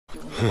So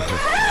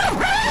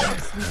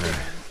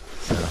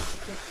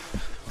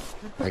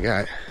I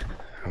got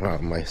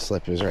my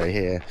slippers right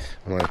here.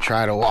 I'm gonna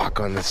try to walk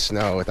on the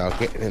snow without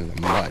getting in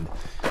the mud.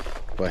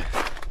 But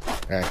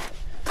all right.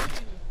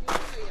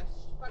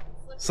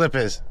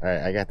 Slippers. All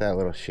right, I got that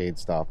little shade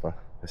stopper.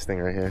 This thing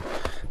right here.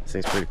 This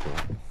thing's pretty cool.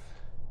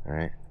 All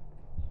right.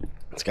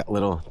 It's got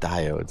little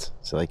diodes,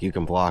 so like you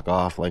can block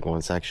off like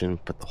one section,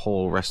 but the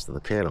whole rest of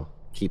the panel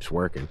keeps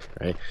working,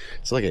 right?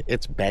 So look at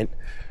it's bent.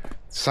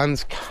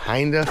 Sun's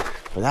kinda,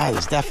 but that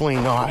is definitely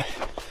not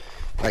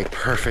like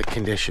perfect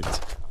conditions.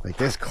 Like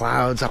there's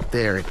clouds up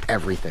there and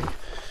everything.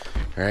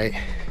 All right.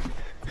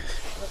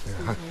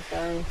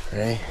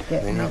 Right.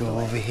 Then you go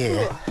over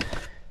here.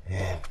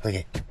 And look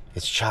at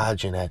it's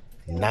charging at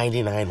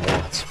 99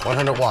 watts,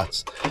 100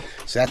 watts.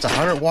 So that's a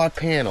 100-watt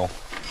panel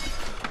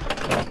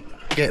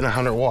getting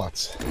 100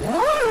 watts.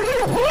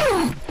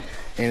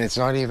 And it's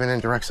not even in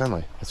direct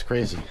sunlight. That's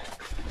crazy.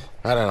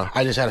 I don't know.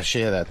 I just had to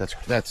share that.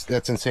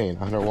 That's insane.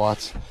 100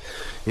 watts.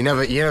 You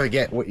never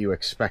get what you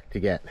expect to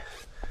get